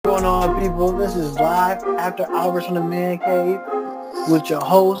going on, people? This is live after hours from the man cave with your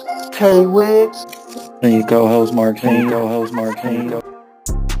host Terry Wiggs and your co-host Mark. And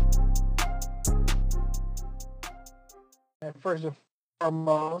first and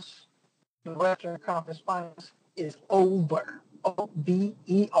foremost, the Western Conference Finals is over.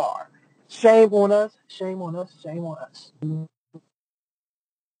 O-V-E-R. Shame on us. Shame on us. Shame on us.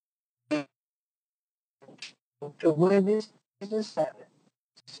 To win this is 7.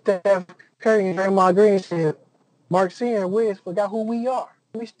 Steph Curry and Draymond Green said, Mark C and Wiz forgot who we are.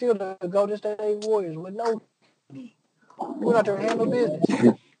 We still the Golden State Warriors with no D. We're not to handle business.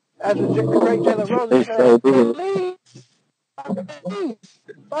 As the great Jalen Rose said, please.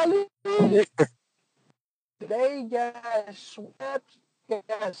 They got swept,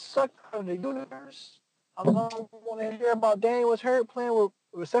 got sucked out of the universe. I don't want to hear about Daniel was hurt playing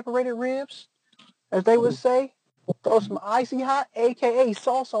with separated ribs, as they would say. Throw some icy hot, a.k.a.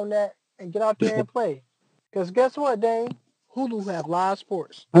 sauce on that, and get out there and play. Because guess what, Dane? Hulu have live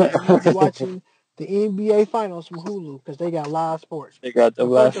sports. You'll be watching the NBA Finals from Hulu because they got live sports. They got the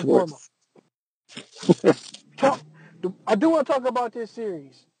live sports. I do want to talk about this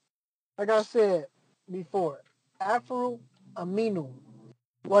series. Like I said before, Afro Aminu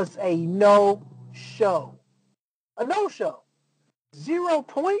was a no-show. A no-show. 0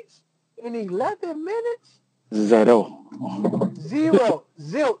 points in 11 minutes? Zero. Zero.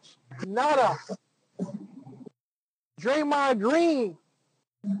 Zilch. Nada. Draymond Green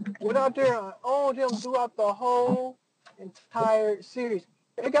went out there and owned him throughout the whole entire series.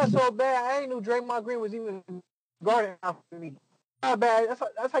 It got so bad, I didn't know Draymond Green was even guarding after me. Not bad.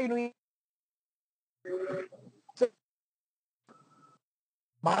 That's how you know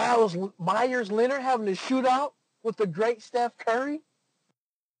Myers Leonard having a shootout with the great Steph Curry.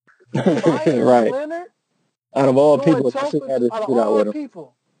 Right. Leonard. Out of all people,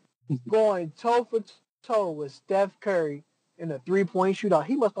 going toe for toe with Steph Curry in a 3-point shootout.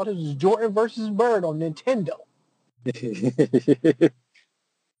 He must have thought this was Jordan versus Bird on Nintendo.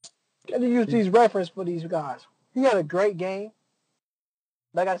 Got to use these references for these guys. He had a great game.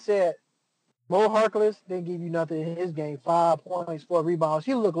 Like I said, Mo Harkless didn't give you nothing in his game. 5 points, 4 rebounds.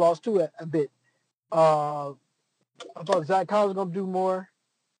 He looked lost to it a bit. I thought Zach Collins was going to do more.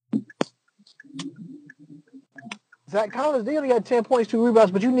 Zach Collins, they only got 10 points, 2 rebounds,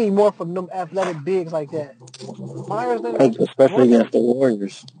 but you need more from them athletic bigs like that. Myers Leonard, especially against the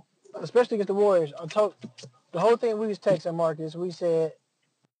Warriors. Especially against the Warriors. The whole thing we was texting Marcus, we said,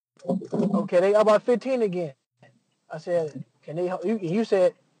 okay, they up by 15 again. I said, can they? You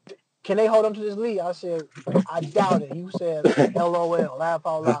said, can they hold them to this lead? I said, I doubt it. You said, LOL, laugh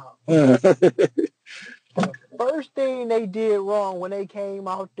out loud. The first thing they did wrong when they came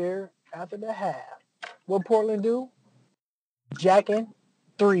out there after the half, what Portland do? Jacking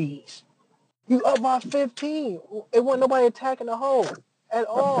threes. You up by 15. It wasn't nobody attacking the hole at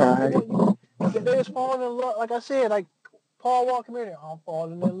all. They was falling in love. Like I said, like Paul Walker in there, I'm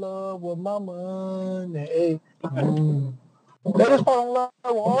falling in love with my money. They just falling in love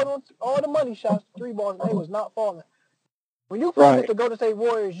with all the money shots, 3 balls, and they was not falling. When you play against the Golden State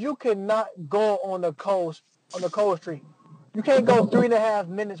Warriors, you cannot go on the cold streak. You can't go 3.5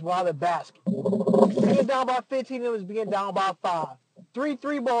 minutes without a basket. Being down by 15, it was being down by 5.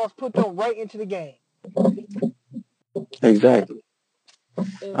 3 balls put them right into the game. Exactly.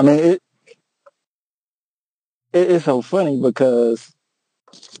 I mean, it's so funny because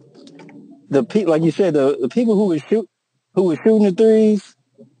like you said, the people who were shooting the threes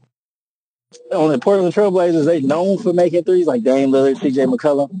on the Portland Trailblazers, they known for making threes, like Dame Lillard, C.J.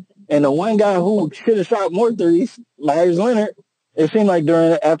 McCollum, and the one guy who should have shot more threes, Myers Leonard. It seemed like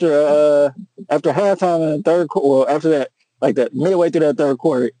after halftime in the third quarter, well, after that, like that midway through that third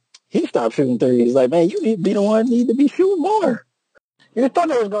quarter, he stopped shooting threes. Like, man, you need to be the one need to be shooting more. You thought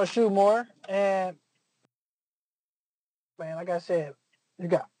they was gonna shoot more, and man, like I said, you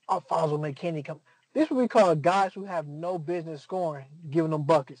got Alfonso McKinney come. This is what we call guys who have no business scoring, giving them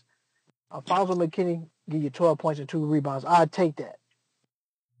buckets. Alfonso McKinney give you 12 points and 2 rebounds. I'd take that.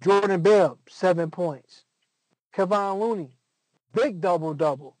 Jordan Bell, 7 points. Kevon Looney, big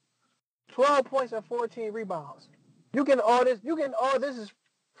double-double. 12 points and 14 rebounds. You getting all this is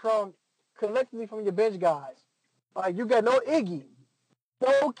from collectively from your bench guys. Like you got no Iggy,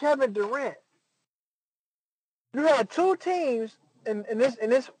 no Kevin Durant. You had 2 teams in this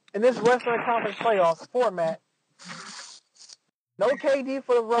Western Conference playoff format. No KD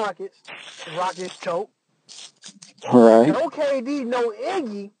for the Rockets. The Rockets choke. Right. No KD, no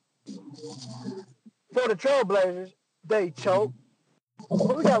Iggy for the Trailblazers. They choke.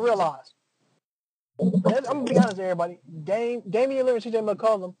 But we got to realize, I'm going to be honest with everybody, Damian Lillard and C.J.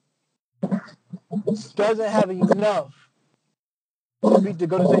 McCollum doesn't have enough to beat the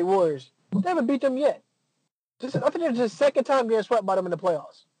Golden State Warriors. They haven't beat them yet. I think it's the second time getting swept by them in the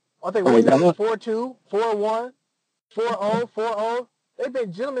playoffs. I think Right, Warriors 4-2, 4-1, 4-0, 4-0. They've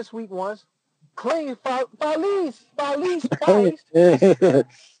been gentlemen sweep once. Clean, Faleece twice.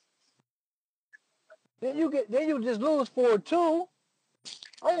 Then you just lose 4-2.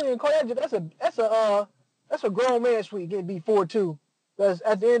 I don't even call that. That's a grown man sweep getting beat 4-2. Because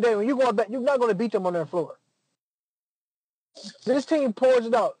at the end of the day, when you going back, you're not going to beat them on their floor. This team pours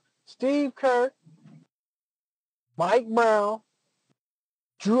it out. Steve Kerr, Mike Brown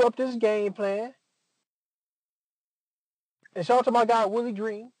drew up this game plan. And shout out to my guy Willie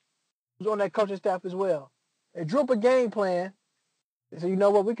Green, who's on that coaching staff as well. They drew up a game plan. They said, you know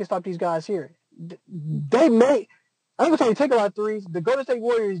what, we can stop these guys here. They made, I ain't gonna say they take a lot of threes. The Golden State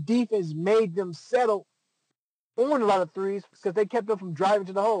Warriors defense made them settle on a lot of threes because they kept them from driving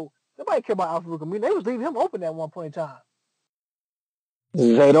to the hole. Nobody cared about Al-Farouq Aminu. They was leaving him open at one point in time.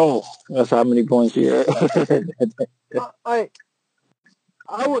 They don't. That's how many points he had.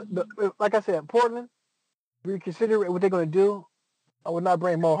 I would, like I said, Portland, reconsider what they're going to do. I would not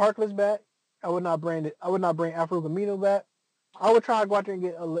bring Mo Harkless back. I would not bring Al-Farouq Aminu back. I would try to go out there and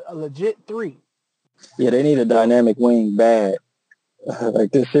get a legit 3. Yeah, they need a dynamic wing bad.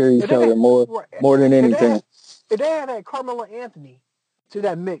 Like this series showed it more than anything. If they had Carmelo Anthony to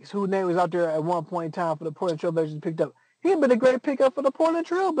that mix, whose name was out there at one point in time for the Portland Trailblazers picked up, he'd been a great pickup for the Portland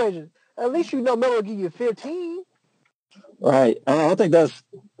Trailblazers. At least you know Melo will give you 15. Right. I think that's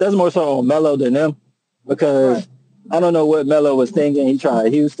more so on Melo than them because I don't know what Melo was thinking. He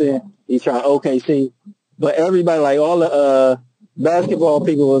tried Houston. He tried OKC. But everybody, like all the basketball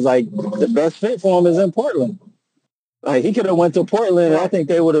people was like, the best fit for him is in Portland. Like he could have went to Portland and I think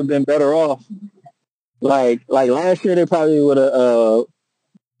they would have been better off. Like last year they probably would have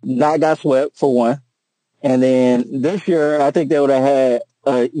not got swept for one. And then this year I think they would have had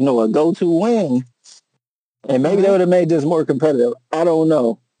a go-to wing. And maybe they would have made this more competitive. I don't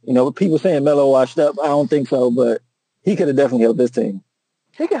know. People saying Melo washed up. I don't think so, but he could have definitely helped this team.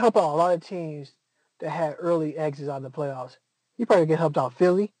 He could help out a lot of teams that had early exits out of the playoffs. He probably could help out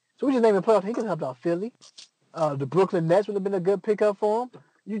Philly. So we just named the playoffs. He could help out Philly. The Brooklyn Nets would have been a good pickup for him.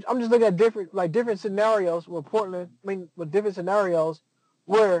 I'm just looking at different scenarios where with different scenarios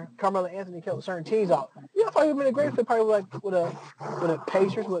where Carmelo Anthony kept certain teams out. Yeah, I thought he would have been a great fit probably with a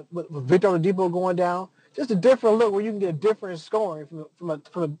Pacers with Victor Oladipo going down. Just a different look where you can get a different scoring from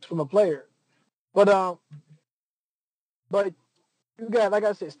a player. But you got, like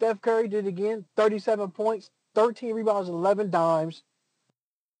I said, Steph Curry did it again, 37 points, 13 rebounds, 11 dimes.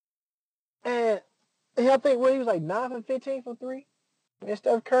 And I think he was like 9 for 15 from 3. Man,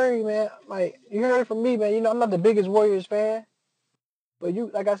 Steph Curry, man, like you heard it from me, man. I'm not the biggest Warriors fan, but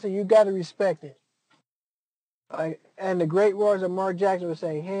like I said, you got to respect it. Like, and the great words of Mark Jackson would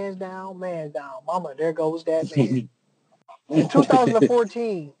say, hands down, man down. Mama, there goes that man. In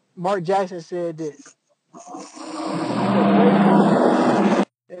 2014, Mark Jackson said this.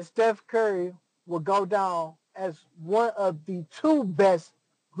 And Steph Curry will go down as one of the 2 best,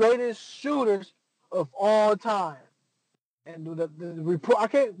 greatest shooters of all time. And the report, I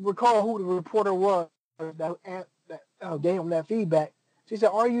can't recall who the reporter was that gave him that feedback. She said,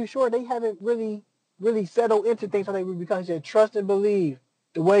 are you sure they haven't really settled into things? Because he said, trust and believe.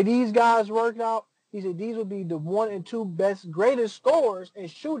 The way these guys worked out, he said these would be the 1 and 2 best, greatest scorers and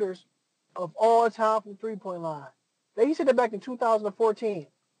shooters of all time from the 3-point line. He said that back in 2014.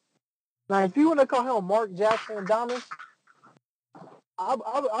 Now, if you want to call him Mark Jackson Dominus, I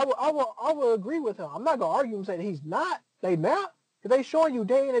will agree with him. I'm not going to argue and say that he's not. They not. Because they showing you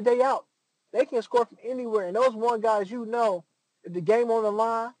day in and day out. They can score from anywhere. And those one guys, if the game on the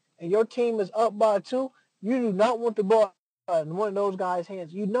line and your team is up by 2, you do not want the ball in one of those guys'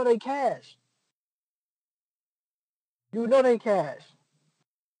 hands. You know they cash.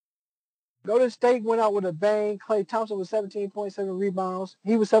 Golden State went out with a bang. Klay Thompson was 17.7 rebounds.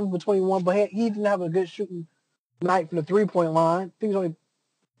 He was 7 for 21, but he didn't have a good shooting night from the 3-point line. I think he was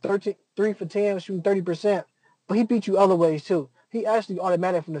only 3 for 10, shooting 30%. But he beat you other ways, too. He actually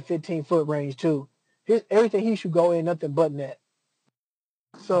automatic from the 15-foot range, too. Everything he should go in, nothing but net.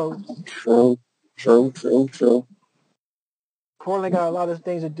 So True. Portland got a lot of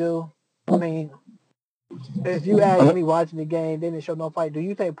things to do. I mean, if you ask me watching the game, they didn't show no fight. Do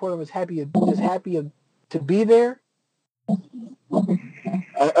you think Portland was happy to be there?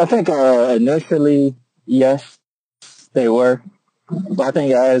 I think initially, yes, they were. But I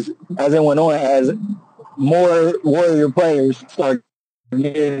think as it went on, as more Warrior players start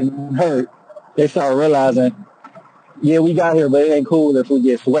getting hurt, they start realizing yeah, we got here, but it ain't cool if we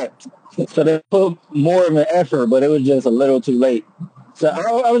get swept. So they put more of an effort, but it was just a little too late. So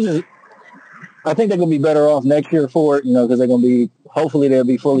I think they're gonna be better off next year for it, because they're gonna be, hopefully they'll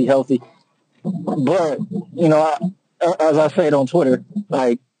be fully healthy. But as I said on Twitter,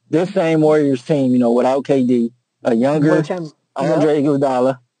 like this same Warriors team, without KD, a younger Andre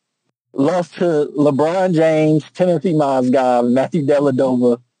Iguodala, lost to LeBron James, Timothy Mozgov, Matthew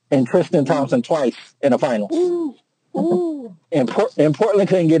Dellavedova, and Tristan Thompson twice in the finals. And Portland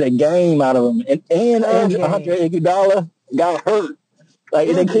couldn't get a game out of them. And Andre Iguodala got hurt. Like,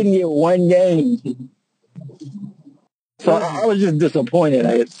 they couldn't get one game. So I was just disappointed.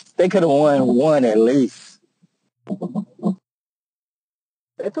 They could have won one at least.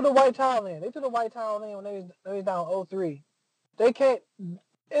 They threw the white towel in. They threw the white towel in when they was down 0-3. They can't.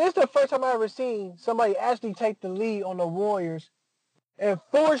 It's the first time I've ever seen somebody actually take the lead on the Warriors in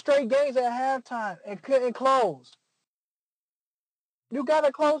 4 straight games at halftime and couldn't close. You got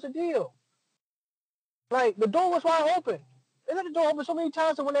to close the deal. Like, the door was wide open. They left the door open so many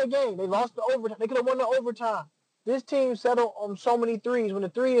times to win that game. They lost the overtime. They could have won the overtime. This team settled on so many threes when the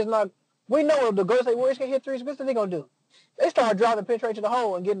three is not. We know the Golden State Warriors can hit threes. What's they going to do? They start driving penetrate to the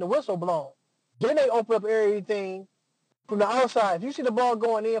hole and getting the whistle blown. Then they open up everything from the outside. If you see the ball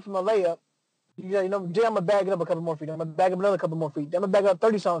going in from a layup, then I'm going to bag it up a couple more feet. I'm going to bag up another couple more feet. Then I'm going to bag up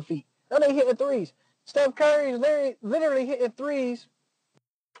 30-something feet. Now they hitting threes. Steph Curry is literally hitting threes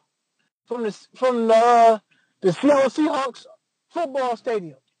from the Seattle Seahawks football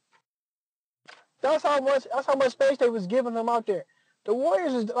stadium. That's how much space they was giving him out there. The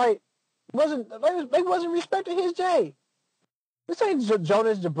Warriors is they wasn't respecting his J. This ain't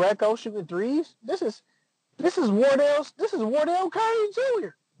Jonas Jerebko shooting threes. This is Wardell Curry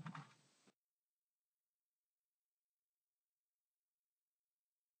Jr.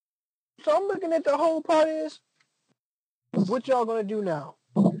 So I'm looking at the whole part is, what y'all gonna do now?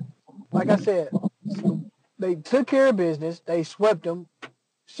 Like I said, they took care of business. They swept them.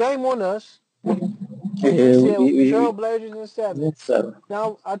 Shame on us. Trailblazers in 7.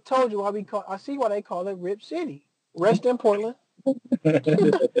 Now I told you I see why they call it Rip City. Rest in Portland.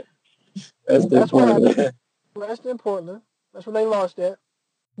 That's what happened. Rest in Portland. That's where they lost at.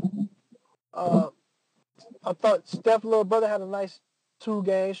 I thought Steph's little brother had a nice 2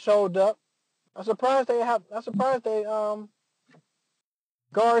 games, showed up. I'm surprised they had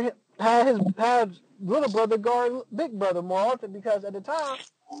little brother guard big brother more often, because at the time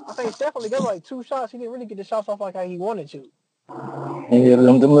I think Steph only got like 2 shots. He didn't really get the shots off like how he wanted to. Yeah,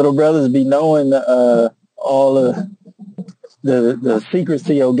 them little brothers be knowing all of the secrets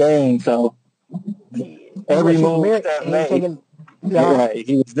to your game, so every move Steph made, right,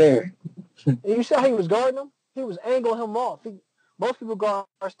 he was there. You see how he was guarding him? He was angling him off. Most people guard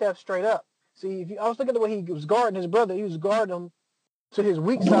Steph straight up. See, I was looking at the way he was guarding his brother. He was guarding him to his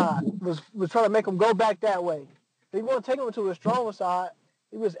weak side. Was trying to make him go back that way. If he wanted to take him to his stronger side,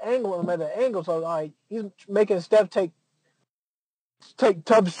 he was angling him at an angle. So he's making Steph take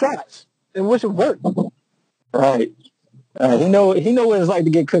tough shots, and which it worked. Right. He know what it's like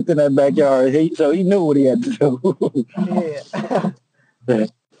to get cooked in that backyard. So he knew what he had to do. Yeah.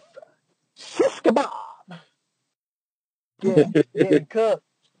 Shish kebab. Yeah, getting cooked.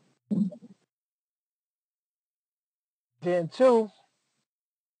 Then 2,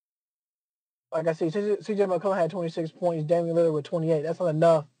 like I said, CJ McCollum had 26 points. Damian Lillard with 28. That's not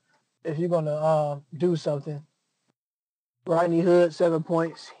enough if you're gonna do something. Rodney Hood 7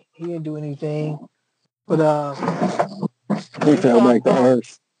 points. He didn't do anything, but he fell back to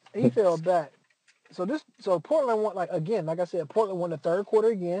earth. He fell back. So Portland won, like I said, Portland won the 3rd quarter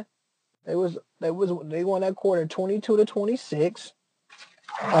again. They won that quarter 22-26.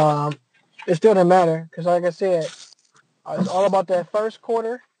 It still didn't matter because, like I said, it's all about that 1st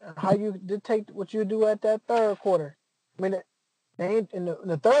quarter and how you dictate what you do at that 3rd quarter. I mean, in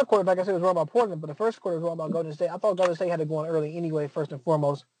the 3rd quarter, like I said, it was all about Portland, but the 1st quarter was all about Golden State. I thought Golden State had to go on early anyway, first and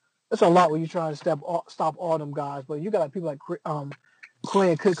foremost. It's a lot when you're trying to stop all them guys, but you got people like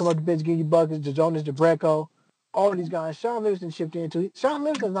Quinn could come up the bench, give you buckets, Jonas Jerebko, all of these guys. Shaun Livingston shipped into it. Shaun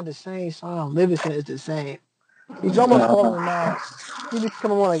Livingston's not the same. Shaun Livingston is the same. He's almost falling now. He's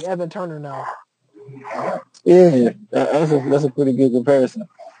becoming more like Evan Turner now. Yeah, that's a pretty good comparison.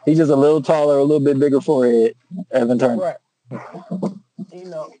 He's just a little taller, a little bit bigger forehead, Evan Turner. Right.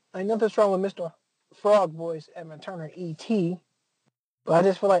 Ain't nothing wrong with Mr. Frog Voice, Evan Turner, E.T., but I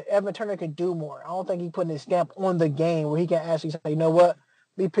just feel like Evan Turner could do more. I don't think he's putting his stamp on the game where he can actually say, you know what,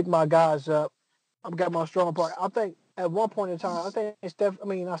 let me pick my guys up. I've got my strong part. I think at one point in time,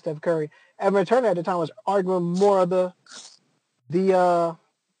 not Steph Curry, Evan Turner at the time was arguing more of the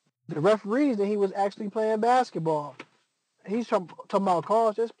referees than he was actually playing basketball. He's talking about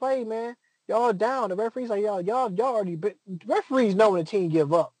calls. Just play, man. Y'all down. The referees like y'all already. Referees know when the team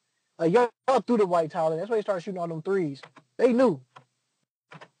give up. Like y'all threw the white towel. That's why they started shooting all them threes. They knew.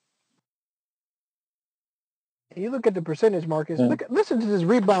 And you look at the percentage, Marcus. Listen to this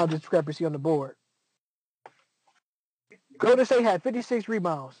rebound discrepancy on the board. Golden State had 56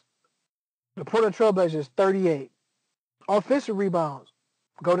 rebounds. The Portland Trailblazers 38. Offensive rebounds.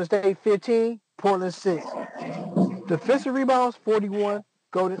 Golden State 15. Portland 6. Defensive rebounds 41.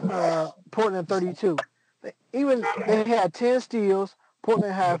 Portland 32. They had 10 steals.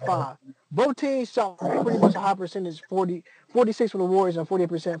 Portland had 5. Both teams shot pretty much a high percentage, 46 for the Warriors and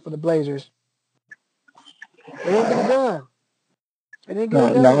 48% for the Blazers. They didn't get it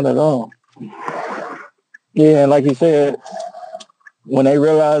done. Not at all. Yeah, like you said, when they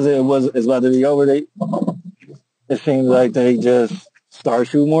realized it's about to be over, it seems like they just start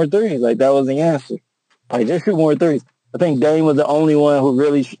shooting more threes. Like that was the answer. Like just shoot more threes. I think Dame was the only one who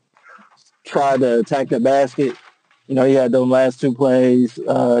really tried to attack the basket. You know, he had those last two plays.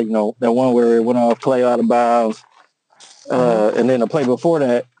 That one where it went off Clay out of bounds, and then the play before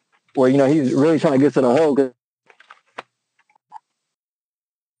that where he was really trying to get to the hole. Cause,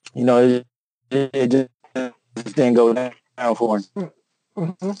 it just didn't go down for him.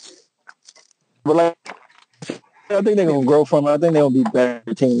 Mm-hmm. But like, I think they're gonna grow from it. I think they'll be a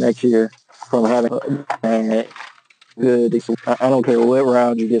better team next year from having good. I don't care what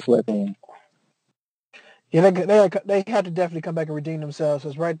round you get swept in. Yeah, they have to definitely come back and redeem themselves.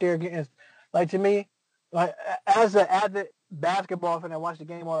 It's right there again. Like to me, like as an avid basketball fan, I watch the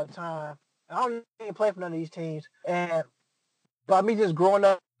game all the time. I don't even play for none of these teams, and by me just growing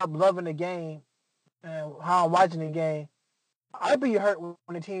up loving the game and how I'm watching the game, I'd be hurt when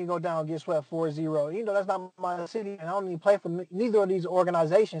the team go down and get swept 4-0. That's not my city, and I don't even play for neither of these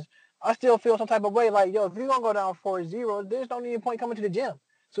organizations. I still feel some type of way like, if you're going to go down 4-0, there's no need point coming to the gym.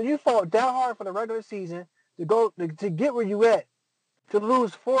 So you fought that hard for the regular season to get where you at, to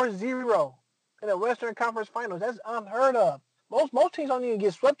lose 4-0 in the Western Conference Finals. That's unheard of. Most teams don't even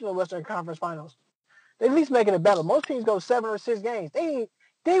get swept in the Western Conference Finals. They at least making it better. Most teams go 7 or 6 games.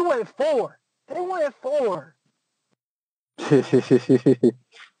 They went 4. They went 4.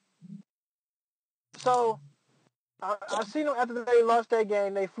 So I seen them after they lost that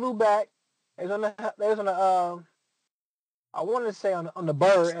game. They flew back. They was on the I wanted to say on the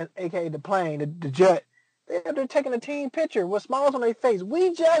bird, aka the plane, the jet. They're taking a team picture with smiles on their face.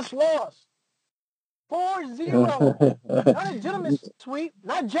 We just lost 4-0. Not a gentleman's sweep.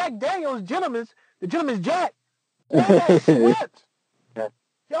 Not Jack Daniels gentleman's. The gentleman's Jack. Y'all got swept.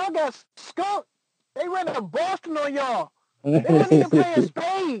 Y'all got skunked. They ran to Boston on y'all. They weren't even playing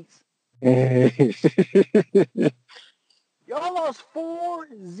spades. Y'all lost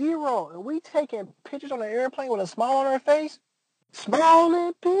 4-0. And we taking pictures on the airplane with a smile on our face.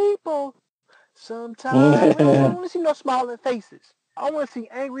 Smiling people. Sometimes we don't want to see no smiling faces. I want to see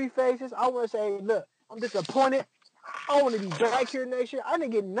angry faces. I want to say, look, I'm disappointed. I want to be back here next year. I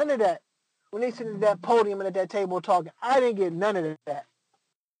didn't get none of that when they sit at that podium and at that table talking. I didn't get none of that.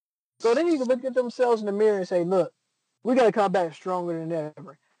 So they need to look at themselves in the mirror and say, look, we got to come back stronger than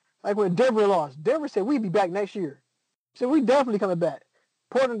ever. Like when Denver lost. Denver said, we'd be back next year. So we definitely coming back.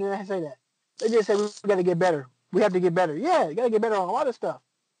 Portland didn't say that. They just said, we got to get better. We have to get better. Yeah, you got to get better on a lot of stuff.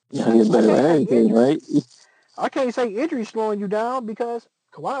 You got to get better at everything, right? I can't say injury slowing you down because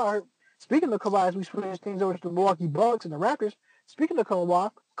Kawhi, speaking of Kawhi, as we switch things over to the Milwaukee Bucks and the Raptors, speaking of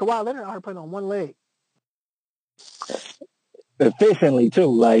Kawhi Leonard out here playing on one leg. Efficiently,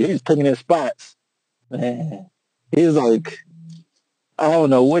 too. Like, he's picking his spots. Man, he's like, I don't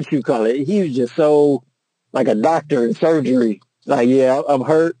know what you call it. He was just so, like a doctor in surgery. Like, yeah, I'm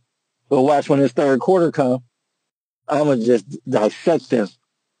hurt, but watch when this third quarter come, I'm going to just dissect him.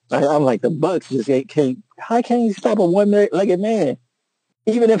 I'm like, the Bucks just can't, how can you stop a one-legged man?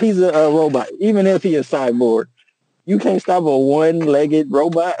 Even if he's a robot, even if he's a cyborg, you can't stop a one-legged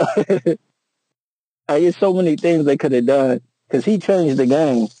robot. There's so many things they could have done because he changed the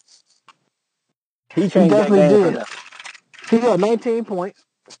game. He changed that game. Did. He got 19 points,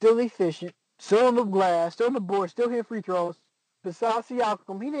 still efficient, still on the glass, still on the board, still hitting free throws. Besides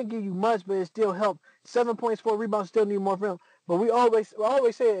Siakam, he didn't give you much, but it still helped. 7 points, 4 rebounds, still need more from him. But we always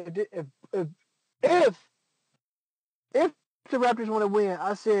say if the Raptors want to win,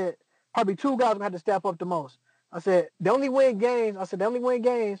 I said probably 2 guys gonna have to step up the most. I said they only win games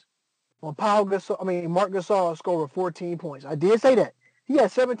when Marc Gasol scored over 14 points. I did say that. He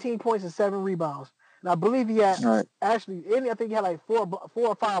had 17 points and 7 rebounds. And I believe he had I think he had like 4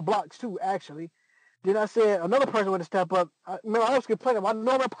 or 5 blocks too, actually. Then I said another person would step up. I was complaining about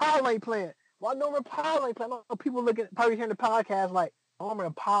Norman Powell ain't playing. Why Norman Powell ain't playing? I know people probably hearing the podcast like,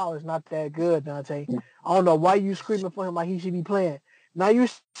 Norman Powell is not that good, Dante. I don't know why you screaming for him like he should be playing. Now you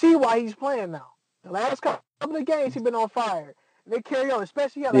see why he's playing now. The last couple of games he's been on fire. And they carry on,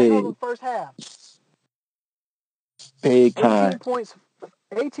 especially at a hell of a first half. Big time.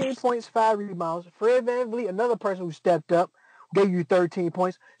 18 points, 5 rebounds. Fred VanVleet, another person who stepped up, gave you 13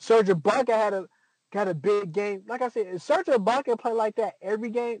 points. Serge Ibaka got a big game. Like I said, if Serge Ibaka play like that every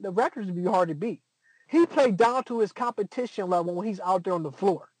game, the records would be hard to beat. He played down to his competition level when he's out there on the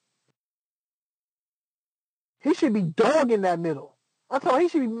floor. He should be dogging that middle. I thought he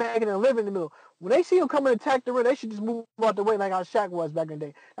should be making a living in the middle. When they see him come and attack the rim, they should just move out the way like how Shaq was back in the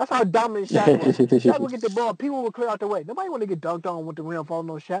day. That's how dominant Shaq was. Shaq would get the ball, people would clear out the way. Nobody want to get dunked on with the rim falling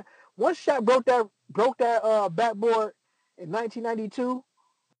on Shaq. Once Shaq broke that backboard in 1992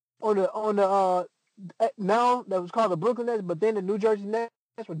 on the now that was called the Brooklyn Nets, but then the New Jersey Nets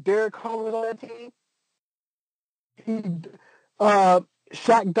when Derek Carr was on that team. Shaq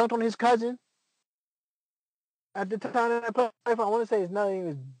dunked on his cousin. At the time that I played, I want to say his name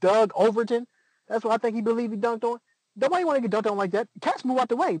is Doug Overton. That's what I think he believed he dunked on. Nobody want to get dunked on like that. Cats move out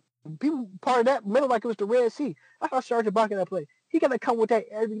the way. People part of that middle like it was the Red Sea. That's how Serge Ibaka that play. He got to come with that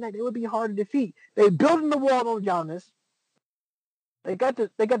every night. They would be hard to defeat. They building the wall on Giannis. They putting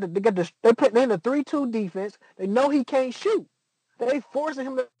in a 3-2 defense. They know he can't shoot. They forcing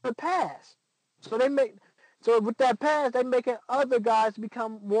him to pass. So with that pass, they making other guys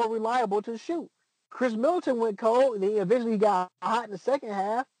become more reliable to shoot. Chris Middleton went cold, and he eventually got hot in the second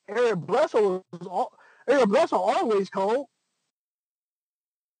half. Eric Bledsoe always cold.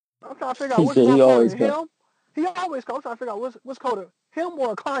 I'm trying to figure out what's more colder, him. He always cold. I'm trying to figure out what's colder, him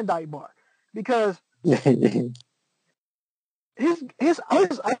or a Klondike bar, because his shooting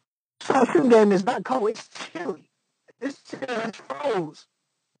game is not cold. It's chilly. It's froze.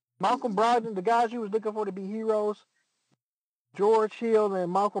 Malcolm Brogdon, the guys you was looking for to be heroes, George Hill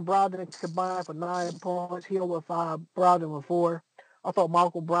and Malcolm Brogdon combined for 9 points. Hill with 5, Brogdon with 4. I thought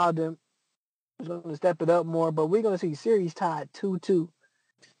Malcolm Brogdon was going to step it up more, but we're going to see series tied 2-2.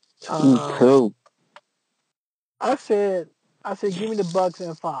 2-2. I said, give me the Bucks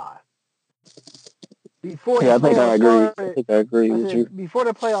in 5. I think I agree with you. Before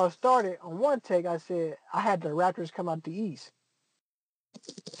the playoffs started, on one take, I said I had the Raptors come out the East.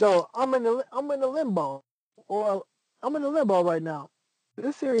 So I'm in the limbo, or I'm in the limbo right now.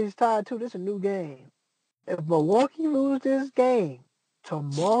 This series is tied 2. This is a new game. If Milwaukee lose this game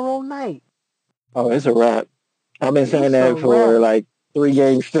tomorrow night, it's a wrap. I've been saying that for like 3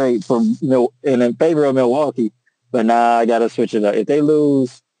 games straight in favor of Milwaukee, but now I got to switch it up. If they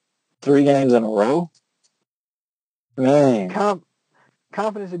lose 3 games in a row, man,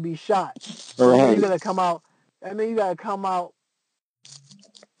 confidence would be shot. Right. You got to come out. I mean, you got to come out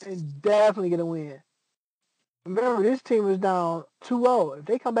and definitely get a win. Remember, this team is down 2-0. If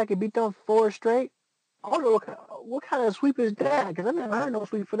they come back and beat them 4 straight, I don't know what kind of sweep is that, because I never heard no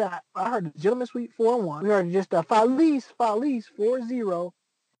sweep for that. I heard the gentleman sweep 4-1. We heard just a Felice 4-0.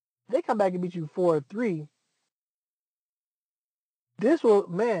 They come back and beat you 4-3. This will,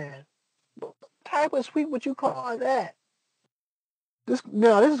 man, what type of sweep would you call that? This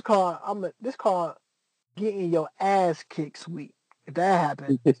is called getting your ass kicked sweep. If that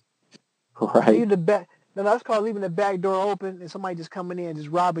happens, right? That's called leaving the back door open and somebody just coming in and just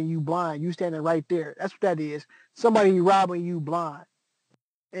robbing you blind. You standing right there. That's what that is. Somebody robbing you blind.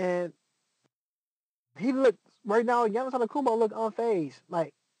 And he looked right now. Giannis Antetokounmpo look unfazed.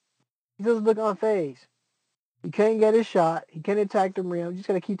 Like he doesn't look unfazed. He can't get his shot. He can't attack the rim. He's just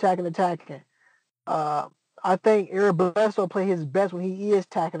gonna keep attacking. I think Eric Bledsoe play his best when he is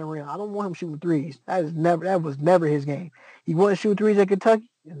attacking the rim. I don't want him shooting threes. That was never his game. He wouldn't shoot threes at Kentucky,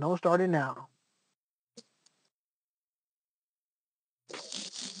 and don't start it now.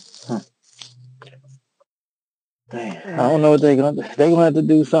 Man, I don't know what they're gonna have to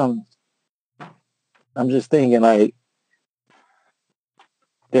do something. I'm just thinking like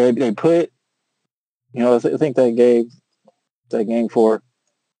they put, I think that game 4.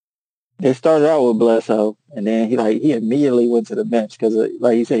 They started out with Bledsoe, and then he immediately went to the bench because,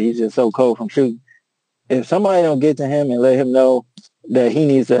 like you said, he's just so cold from shooting. If somebody don't get to him and let him know that he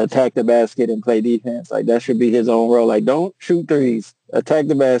needs to attack the basket and play defense, like that should be his own role. Like, don't shoot threes, attack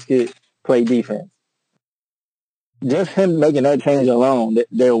the basket, play defense. Just him making that change alone,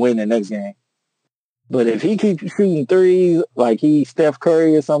 they'll win the next game. But if he keeps shooting threes like he's Steph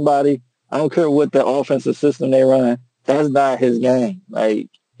Curry or somebody, I don't care what the offensive system they run, that's not his game. Like,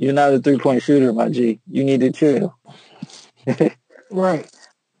 you're not a 3-point shooter, my G. You need to chill. Right.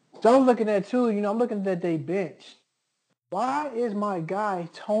 So I'm looking at, too, I'm looking at they bench. Why is my guy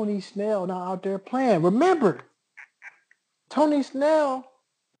Tony Snell not out there playing? Remember, Tony Snell,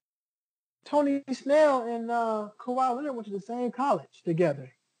 Tony Snell and Kawhi Leonard went to the same college together.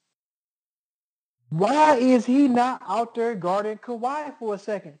 Why is he not out there guarding Kawhi for a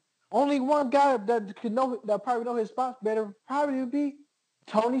second? Only one guy that could know that probably know his spots better probably would be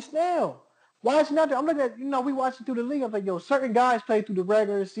Tony Snell. Why is he not there? I'm looking at we watching through the league. I'm like, certain guys play through the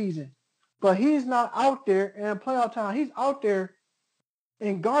regular season, but he's not out there in playoff time. He's out there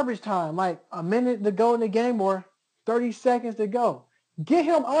in garbage time, like a minute to go in the game or 30 seconds to go. Get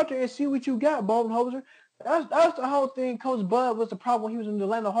him out there and see what you got, Budenholzer. That's the whole thing. Coach Bud was the problem when he was in the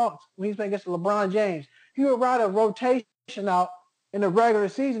Atlanta Hawks, when he was playing against LeBron James. He would ride a rotation out in the regular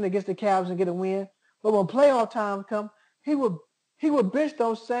season against the Cavs and get a win. But when playoff time come, he would bench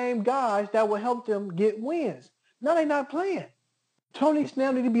those same guys that would help them get wins. Now they're not playing. Tony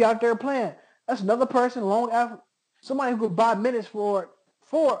Snell need to be out there playing. That's another person long after somebody who could buy minutes for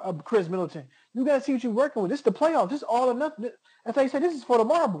Chris Middleton. You got to see what you're working with. This is the playoffs. This is all or nothing. As they say, this is for the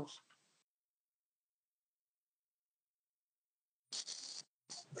marbles.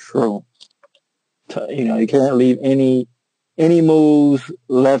 True. You can't leave any moves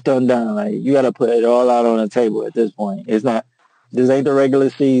left undone. Like you got to put it all out on the table at this point. It's not. This ain't the regular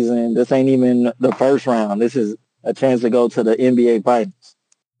season. This ain't even the first round. This is a chance to go to the NBA finals.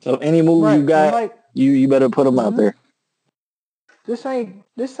 So any move you got, you better put them out there. This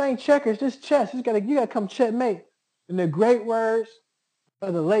ain't checkers. This chess. You gotta come checkmate. In the great words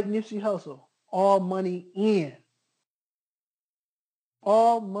of the late Nipsey Hussle, all money in.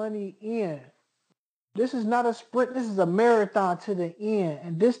 All money in. This is not a sprint. This is a marathon to the end.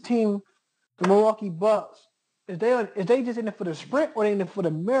 And this team, the Milwaukee Bucks, is they just in it for the sprint or they in it for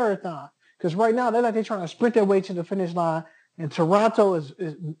the marathon? Because right now they're trying to sprint their way to the finish line, and Toronto is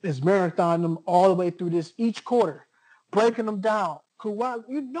marathoning them all the way through this each quarter, breaking them down. Kawhi,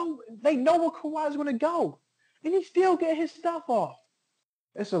 they know where Kawhi's going to go, and he still get his stuff off.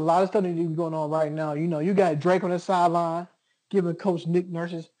 It's a lot of stuff that needs to be going on right now. You got Drake on the sideline giving Coach Nick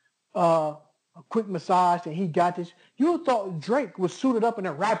Nurse's a quick massage, and he got this. You thought Drake was suited up in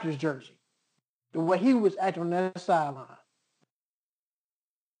a Raptors jersey, the way he was acting on that sideline.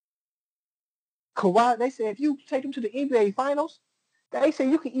 Kawhi, they said if you take him to the NBA Finals, they say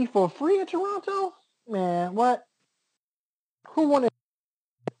you can eat for free in Toronto. Man, what? Who wanted?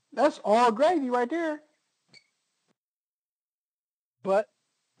 That's all gravy right there. But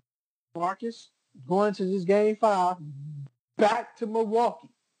Marcus going to this game 5, back to Milwaukee.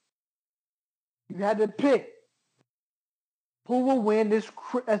 You had to pick who will win this,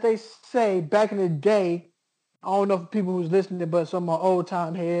 as they say back in the day. I don't know if people who's listening, but some of my old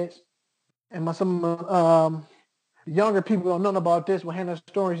time heads and some of my younger people don't know about this. When Hannah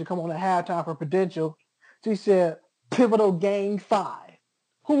Stories to come on at halftime for Prudential, she said pivotal game 5.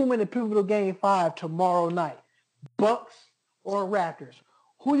 Who will win the pivotal game 5 tomorrow night? Bucks or Raptors?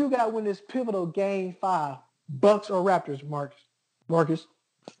 Who you got win this pivotal game 5? Bucks or Raptors, Marcus?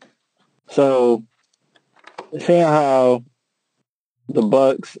 So, seeing how the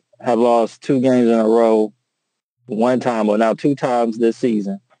Bucks have lost 2 games in a row, one time or now 2 times this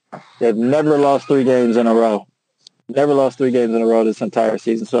season, they've never lost 3 games in a row. Never lost 3 games in a row this entire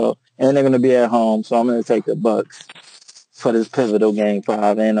season. So, and they're going to be at home. So I'm going to take the Bucks for this pivotal game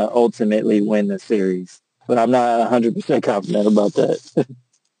 5 and ultimately win the series. But I'm not 100% confident about that.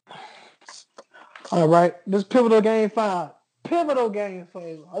 All right, this pivotal game 5. Pivotal game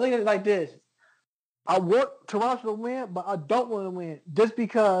 5. I think it's like this. I want Toronto to win, but I don't want to win just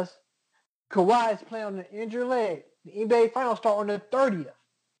because Kawhi is playing on an injured leg. The NBA Finals start on the 30th.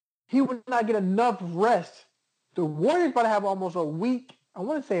 He would not get enough rest. The Warriors about to have almost a week, I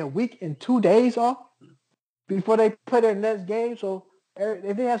want to say a week and 2 days off before they play their next game. So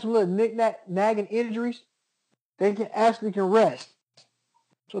if they have some little nagging injuries, they can rest.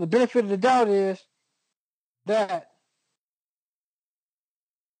 So the benefit of the doubt is that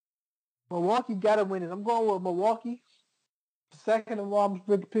Milwaukee got to win it. I'm going with Milwaukee. Second of all,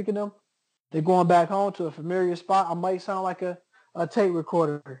 I'm picking them. They're going back home to a familiar spot. I might sound like a tape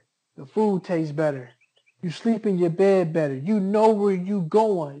recorder. The food tastes better. You sleep in your bed better. You know where you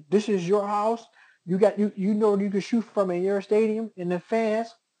going. This is your house. You know where you can shoot from in your stadium, and the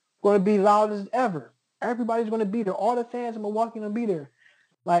fans going to be loud as ever. Everybody's going to be there. All the fans in Milwaukee going to be there.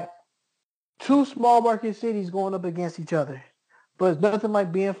 Like 2 small market cities going up against each other. But it's nothing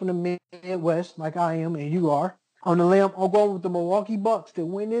like being from the Midwest, like I am and you are. On the limb, I'm going with the Milwaukee Bucks to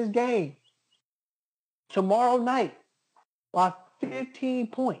win this game tomorrow night by 15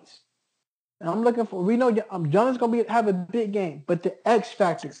 points. And I'm looking for, we know Giannis going to have a big game, but the X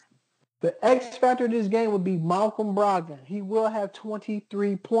factor, The X factor of this game would be Malcolm Brogdon. He will have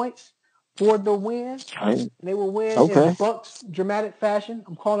 23 points for the win. And they will win in Bucks dramatic fashion.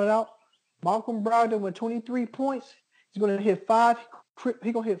 I'm calling it out. Malcolm Brogdon with 23 points. He's going to hit five.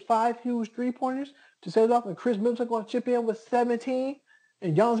 He's going to hit 5 huge 3-pointers to set it off. And Chris Middleton going to chip in with 17.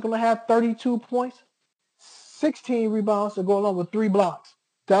 And Young's going to have 32 points, 16 rebounds to go along with 3 blocks.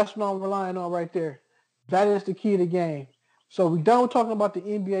 That's what I'm relying on right there. That is the key to the game. So we're done talking about the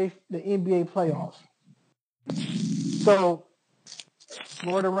NBA playoffs. So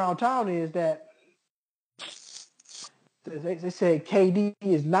word around town is that they say KD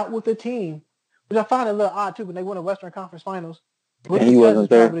is not with the team, which I find a little odd too. When they won the Western Conference Finals, and he wasn't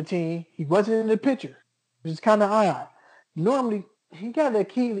there. Part of the team. He wasn't in the picture, which is kind of odd. Normally, he got the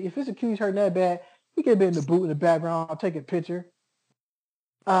Achilles. If his Achilles hurt that bad, he could have been in the boot in the background. I'll take a picture.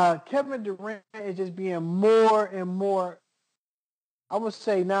 Kevin Durant is just being more and more. I would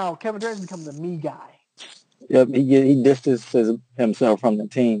say now Kevin Durant is becoming the me guy. Yep, he distances himself from the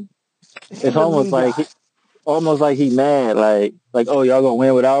team. It's almost like he mad, like oh, y'all gonna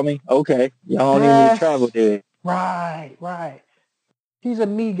win without me? Okay, y'all don't even need to travel there. Right. He's a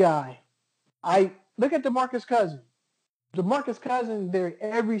me guy. I look at DeMarcus Cousins. DeMarcus Cousins there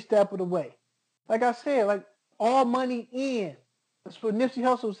every step of the way. Like I said, like all money in. That's what Nipsey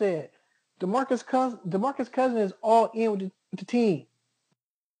Hussle said. DeMarcus Cousins is all in with the team.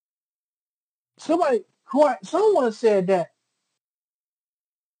 Someone said that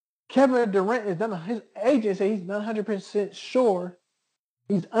Kevin Durant is not. His agent said he's not 100% sure.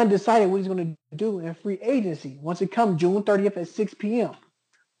 He's undecided what he's going to do in free agency once it comes June 30th at 6 p.m.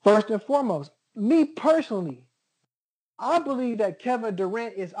 First and foremost, me personally, I believe that Kevin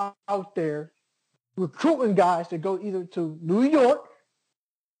Durant is out there recruiting guys to go either to New York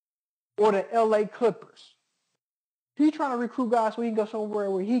or the LA Clippers. He's trying to recruit guys so he can go somewhere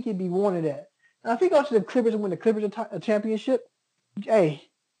where he can be wanted at. Now, if he goes to the Clippers and win the Clippers a championship, hey,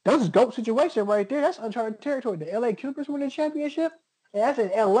 that's a dope situation right there. That's uncharted territory. The LA Clippers win the championship, and that's in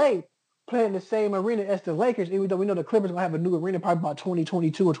LA playing the same arena as the Lakers, even though we know the Clippers are going to have a new arena probably about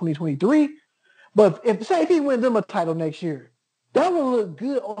 2022 or 2023. But if he wins them a title next year, that will look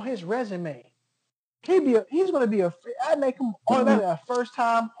good on his resume. He's going to be I'd make him automatically a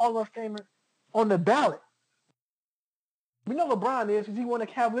first-time Hall of Famer on the ballot. We know LeBron is because he won the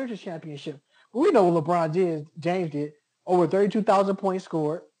Cavaliers championship. We know what James did. Over 32,000 points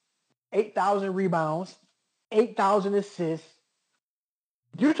scored, 8,000 rebounds, 8,000 assists.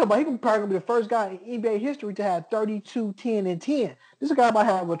 You're talking about he can probably be the first guy in NBA history to have 32, 10, and 10. This guy might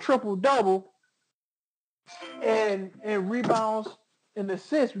have a triple-double and rebounds and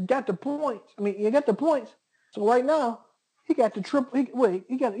assists. You got the points. You got the points. So right now, he got the triple.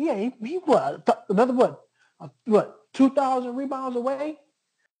 What, 2,000 rebounds away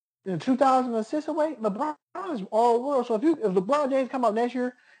and 2,000 assists away? LeBron is all world. So if LeBron James come out next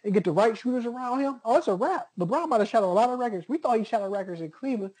year and get the right shooters around him, it's a wrap. LeBron might have shot a lot of records. We thought he shot records in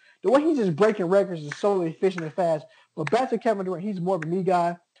Cleveland. The way he's just breaking records is so efficient and fast. But back to Kevin Durant, he's more of a me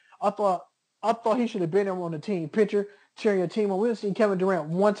guy. I thought he should have been there on the team picture, cheering a team on. We didn't see Kevin Durant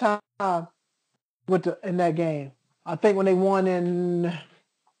one time in that game. I think when they won in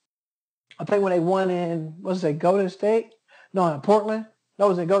Golden State? No, in Portland. That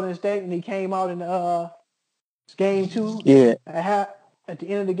was in Golden State, and he came out in game 2. Yeah. At the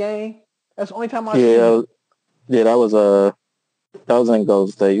end of the game. That's the only time I seen him. Yeah, that was in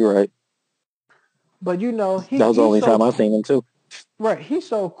Golden State. You're right. But that was the only time I seen him too. Right, he's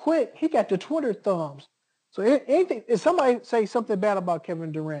so quick. He got the Twitter thumbs. So if somebody say something bad about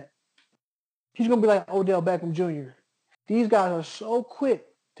Kevin Durant, he's gonna be like Odell Beckham Jr. These guys are so quick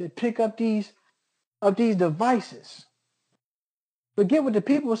to pick up these devices. Forget what the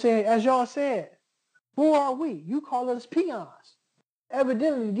people are saying. As y'all said, who are we? You call us peons.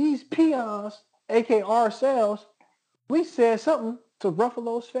 Evidently, these peons, aka ourselves, we said something to ruffle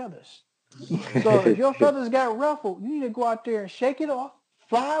those feathers. So if your feathers got ruffled, you need to go out there and shake it off,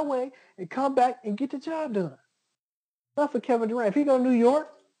 fly away, and come back and get the job done. Not for Kevin Durant. If he go to New York,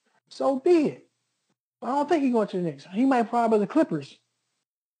 so be it. I don't think he's going to the Knicks. He might probably the Clippers.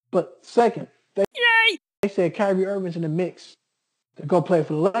 But second, they said Kyrie Irving's in the mix to go play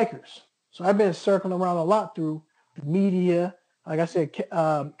for the Lakers. So I've been circling around a lot through the media. Like I said,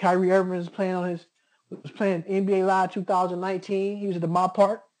 Kyrie Irving was playing NBA Live 2019. He was at the My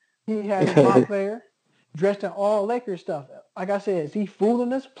Park. He had his My Player dressed in all Lakers stuff. Like I said, is he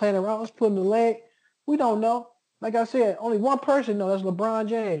fooling us, playing around us, putting the leg? We don't know. Like I said, only one person knows. That's LeBron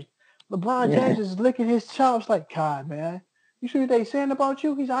James. LeBron James is licking his chops like, God, man. You see what they saying about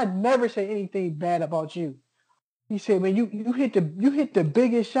you? I never say anything bad about you. He said, man, you hit the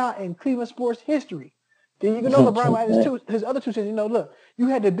biggest shot in Cleveland sports history. Then you can know LeBron had his other two says, look, you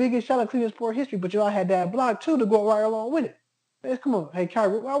had the biggest shot in Cleveland sports history, but you all had that block too to go right along with it. Man, come on, hey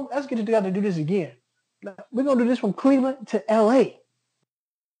Kyrie, well, let's get together to do this again. We're gonna do this from Cleveland to LA.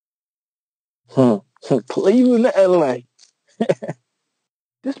 Cleveland to LA.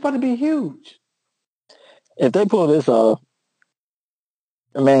 This about to be huge. If they pull this off,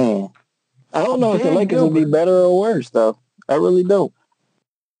 man, I don't know if the Lakers would be better or worse, though. I really don't.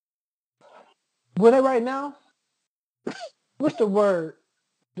 Were they right now? What's the word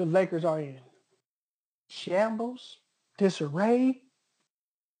the Lakers are in? Shambles? Disarray?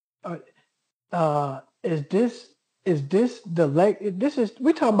 Is this the Lakers?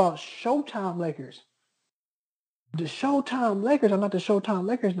 We talking about Showtime Lakers. The Showtime Lakers are not the Showtime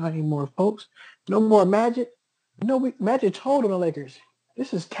Lakers not anymore, folks. No more Magic. Magic told on the Lakers.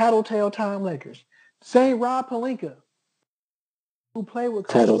 This is Tattletale Time Lakers. Same Rob Pelinka, who played with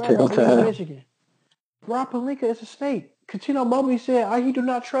Colorado and Michigan. Rob Pelinka is a snake. Cuttino Mobley said, he do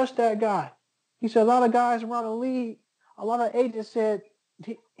not trust that guy. He said a lot of guys around the league, a lot of agents said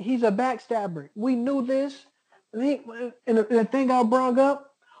he's a backstabber. We knew this. And the thing got brought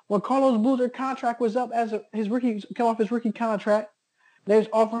up, when Carlos Boozer contract was up as his rookie contract, they was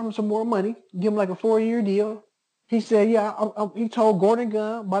offering him some more money, give him like a 4-year deal. He said, he told Gordon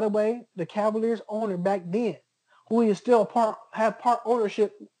Gunn, by the way, the Cavaliers owner back then, who he is still have part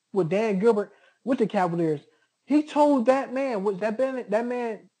ownership with Dan Gilbert with the Cavaliers. He told that man,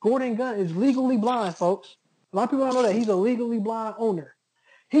 Gordon Gunn is legally blind, folks. A lot of people don't know that he's a legally blind owner.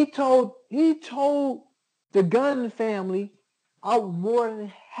 He told the Gunn family, I was more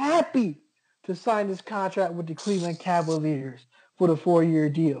than happy to sign this contract with the Cleveland Cavaliers for the 4-year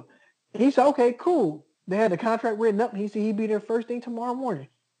deal. He said, okay, cool. They had the contract written up. He said he'd be there first thing tomorrow morning.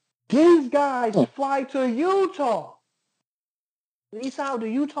 These guys fly to Utah. He signed the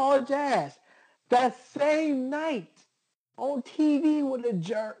Utah Jazz that same night on TV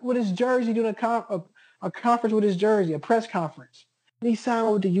with his jersey, doing a conference with his jersey, a press conference. And he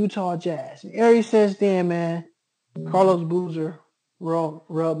signed with the Utah Jazz. And ever since then, man, Carlos Boozer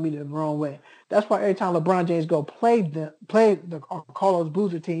rubbed me the wrong way. That's why every time LeBron James go play the Carlos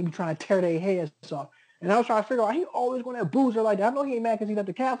Boozer team, he trying to tear their heads off. And I was trying to figure out, he always going to have Boozer like that. I know he ain't mad because he left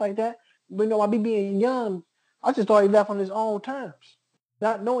the Cavs like that. But by me being young, I just thought he left on his own terms.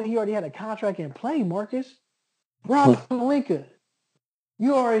 Not knowing he already had a contract in play, Marcus. Rob Pelinka,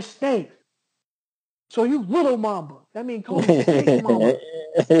 you are a snake. So you little mamba. That means Kobe snake mamba.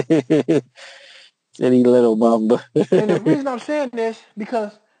 City little mamba. And the reason I'm saying this,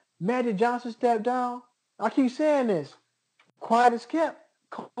 because Magic Johnson stepped down. I keep saying this. Quiet as kept.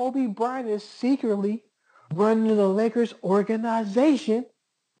 Kobe Bryant is secretly running the Lakers organization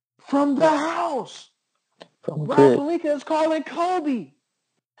from the house. Rob Pelinka is calling Kobe.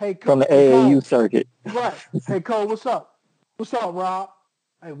 Hey, from the AAU circuit. Right. Hey, Cole, what's up? What's up, Rob?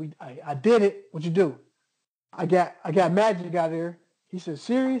 Hey, I did it. What you do? I got Magic out there. He said,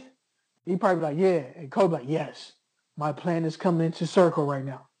 serious? He probably like, yeah. And Kobe like, yes. My plan is coming into circle right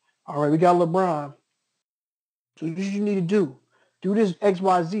now. All right, we got LeBron. So what you need to do this X,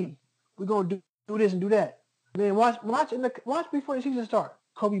 Y, Z. We're gonna do this and do that. And then watch before the season starts.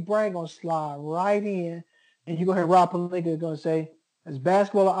 Kobe Bryant gonna slide right in, and you gonna hear Rob Pelinka gonna say, as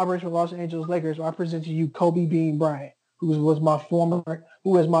basketball operation for Los Angeles Lakers, I present to you Kobe Bean Bryant, who was my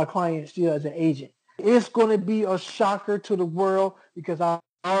client still as an agent. It's gonna be a shocker to the world because I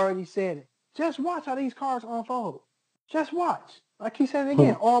already said it. Just watch how these cards unfold. Just watch. I keep saying it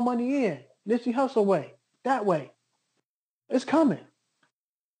again. All money in. Nipsey Hussle way. That way. It's coming.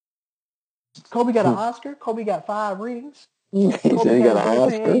 Kobe got an Oscar. Kobe got 5 rings. Kobe got an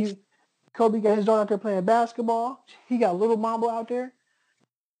Oscar. Kobe got his daughter out there playing basketball. He got little Mambo out there.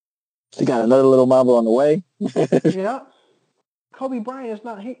 He got another little Mambo on the way. Yeah. Kobe Bryant is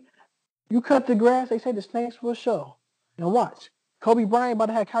not. You cut the grass, they say the snakes will show. And watch. Kobe Bryant about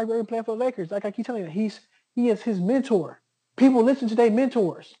to have Kyrie Irving playing for the Lakers. Like I keep telling you, he is his mentor. People listen to their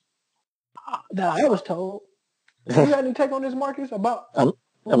mentors. That I was told. You got any take on this, Marcus? About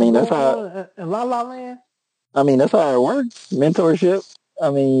that's how in La La Land? That's how it works. Mentorship.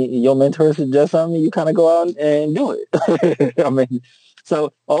 Your mentor suggests something, you kind of go out and do it.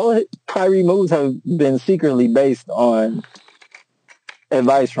 So all Kyrie moves have been secretly based on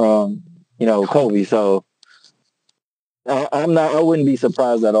advice from, Kobe. So I wouldn't be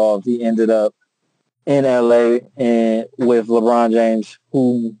surprised at all if he ended up in LA and with LeBron James,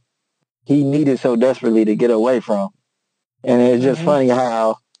 who he needed so desperately to get away from. And it's just funny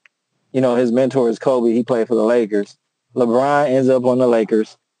how, his mentor is Kobe. He played for the Lakers. LeBron ends up on the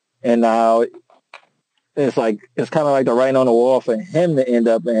Lakers, and now it's kind of like the writing on the wall for him to end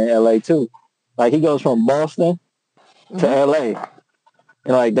up in LA too. Like he goes from Boston to LA,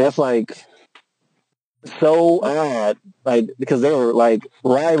 and like that's like so odd, like because they were like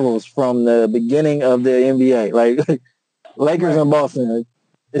rivals from the beginning of the NBA. Like Lakers and Boston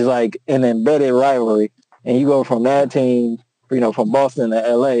is like an embedded rivalry, and you go from that team, from Boston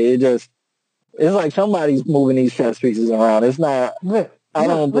to LA. It's like somebody's moving these chess pieces around. It's not. I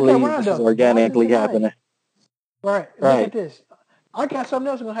don't believe this is organically happening. Right. Look at this. I got something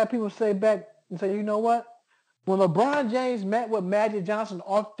else I'm gonna have people say back and say, you know what? When LeBron James met with Magic Johnson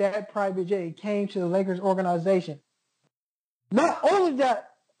off that private jet, he came to the Lakers organization. Not only that,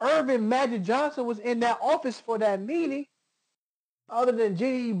 Irvin Magic Johnson was in that office for that meeting, other than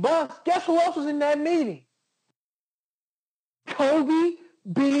G.E. Buss, guess who else was in that meeting? Kobe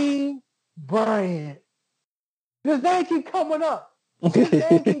Bean Bryant. His name keep coming up.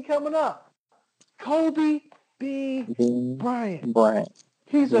 Kobe Bean Bryant.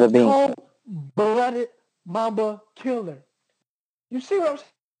 He's a cold-blooded Mamba killer. You see what I'm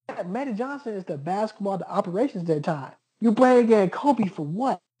saying? Magic Johnson is the basketball, the operations at that time. You bring in Kobe for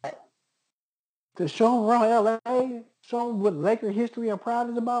what? To show him around LA, show him what Laker history and pride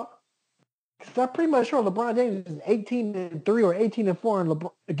is about? Because I'm pretty much sure LeBron James is 18-3 or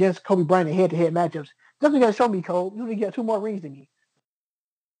 18-4 against Kobe Bryant in head-to-head matchups. That's what you got to show me, Kobe. You only got 2 more rings than me.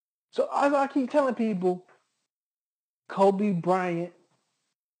 So as I keep telling people, Kobe Bryant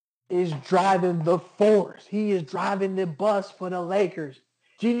is driving the force. He is driving the bus for the Lakers.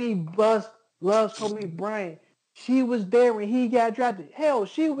 Jeannie Buss loves Kobe Bryant. She was there when he got drafted. Hell,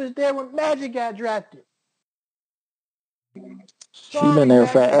 she was there when Magic got drafted. She's been there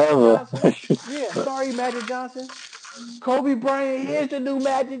forever. Sorry, Magic Johnson. Kobe Bryant is the new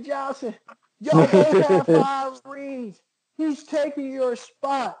Magic Johnson. Y'all both have 5 rings. He's taking your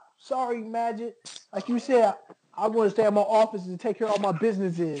spot. Sorry, Magic. Like you said, I want to stay at my office and take care of all my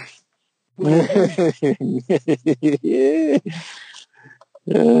businesses. Like, this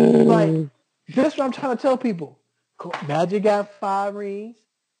is what I'm trying to tell people. Magic got 5 rings.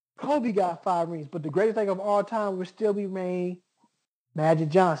 Kobe got 5 rings. But the greatest thing of all time will still be Magic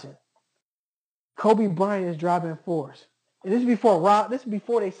Johnson. Kobe Bryant is driving force. And this is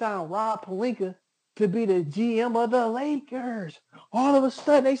before they signed Rob Pelinka to be the GM of the Lakers. All of a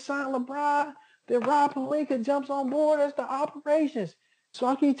sudden they signed LeBron. Then Rob Pelinka jumps on board as the operations. So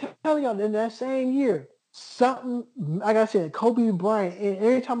I keep telling y'all, in that same year, something, like I said, Kobe Bryant, and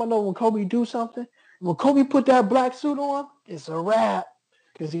every time I know when Kobe do something, when Kobe put that black suit on, it's a wrap.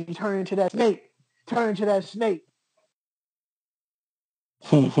 Because he turned into that snake. The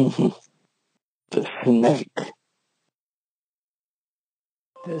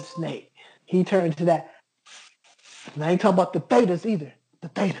snake. He turned into that. And I ain't talking about the Thetas either. The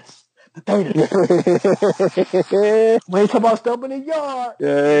Thetas. We ain't talking about stuff in the yard.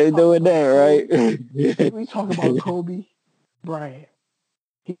 Yeah, ain't doing that, right? We talking about Kobe Bryant.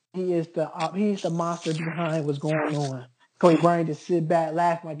 He's the monster behind what's going on. Kobe Bryant just sit back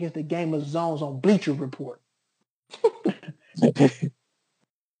laughing against the Game of Zones on Bleacher Report.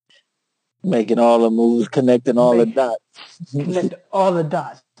 Making all the moves, connecting all the dots. Connect all the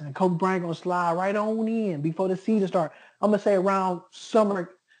dots. And Kobe Bryant gonna slide right on in before the season start. I'm gonna say around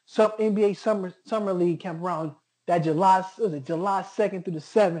NBA summer league camp around that July 2nd through the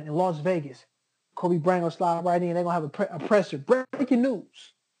 7th in Las Vegas. Kobe Bryant gonna slide right in. They're gonna have a presser. Breaking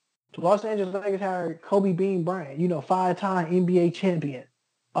news. The Los Angeles Lakers hired Kobe Bean Bryant, 5-time NBA champion.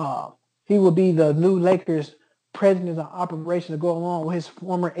 He will be the new Lakers president of operation to go along with his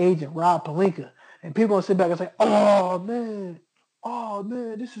former agent, Rob Pelinka. And people gonna sit back and say, oh man,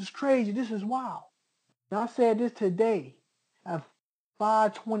 this is crazy, this is wild. And I said this today at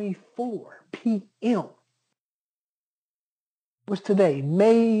 5:24 p.m. What's today?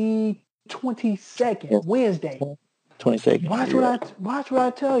 May 22nd, Wednesday. 22nd. Watch what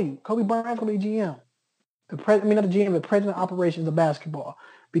I tell you. Kobe Bryant's gonna be GM. Not the GM, the president of operations of basketball.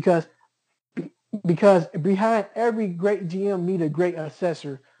 Because behind every great GM need a great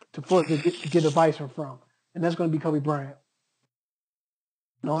assessor to get advice from. And that's gonna be Kobe Bryant.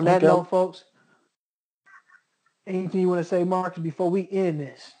 And on that note, folks, anything you want to say, Marcus, before we end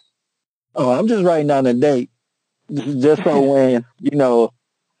this? Oh, I'm just writing down the date. Just so when,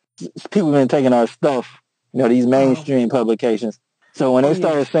 people been taking our stuff, these mainstream publications. So when they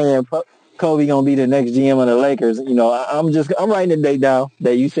started saying Kobe gonna be the next GM of the Lakers, I'm writing the date down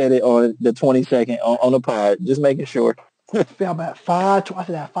that you said it on the 22nd on the pod, just making sure. Fell about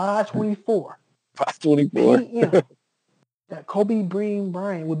 5:24. 5:24 p.m. that Kobe Bean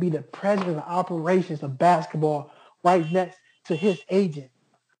Bryant would be the president of operations of basketball right next to his agent,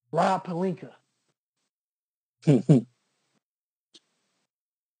 Rob Pelinka.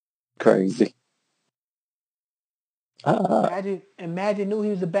 Crazy. Imagine knew he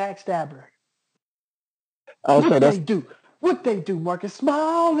was a backstabber. Also, What they do, Marcus?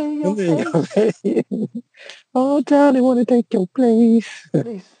 Smile in your face. Oh, Johnny want to take your place.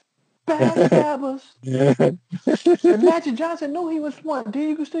 These backstabbers. And Magic Johnson knew he was one.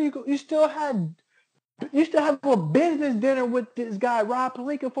 Then you still have a business dinner with this guy Rob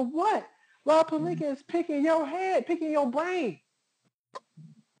Pelinka for what? Rob Pelinka is picking your head, picking your brain.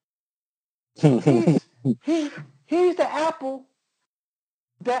 He's the apple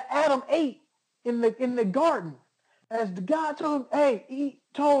that Adam ate in the garden. As the God told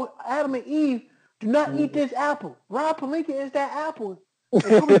told Adam and Eve, do not eat this apple. Rob Pelinka is that apple. And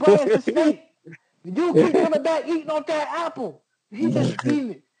Kobe Bryant's the snake. You keep coming back eating off that apple. He just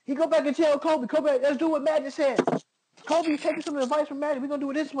eating it. He go back and tell Kobe, let's do what Magic said. Kobe, you taking some advice from Magic. We're going to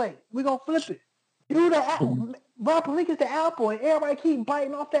do it this way. We're going to flip it. Rob Pelinka's the apple, and everybody keep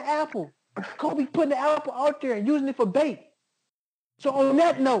biting off the apple. Kobe putting the apple out there and using it for bait. So on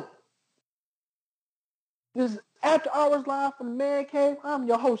that note, this is After Hours Live from the Man Cave. I'm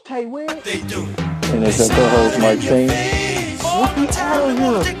your host, Tay Wiggs. And it's your co-host, Martine. We out of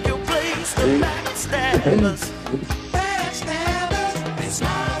here.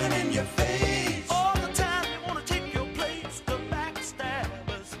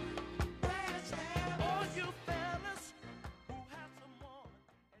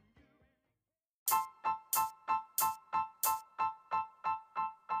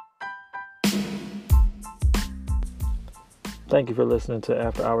 Thank you for listening to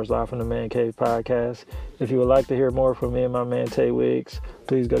After Hours Live from the Man Cave podcast. If you would like to hear more from me and my man Tay Wiggs,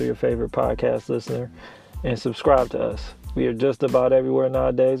 please go to your favorite podcast listener and subscribe to us. We are just about everywhere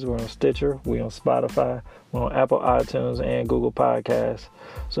nowadays. We're on Stitcher, we're on Spotify, we're on Apple iTunes and Google Podcasts.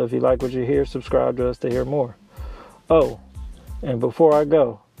 So if you like what you hear, subscribe to us to hear more. Oh, and before I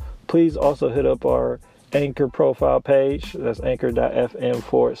go, please also hit up our Anchor profile page. That's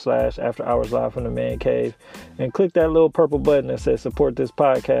anchor.fm/After Hours Live from the Man Cave. And click that little purple button that says support this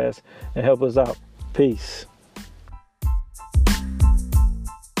podcast and help us out. Peace.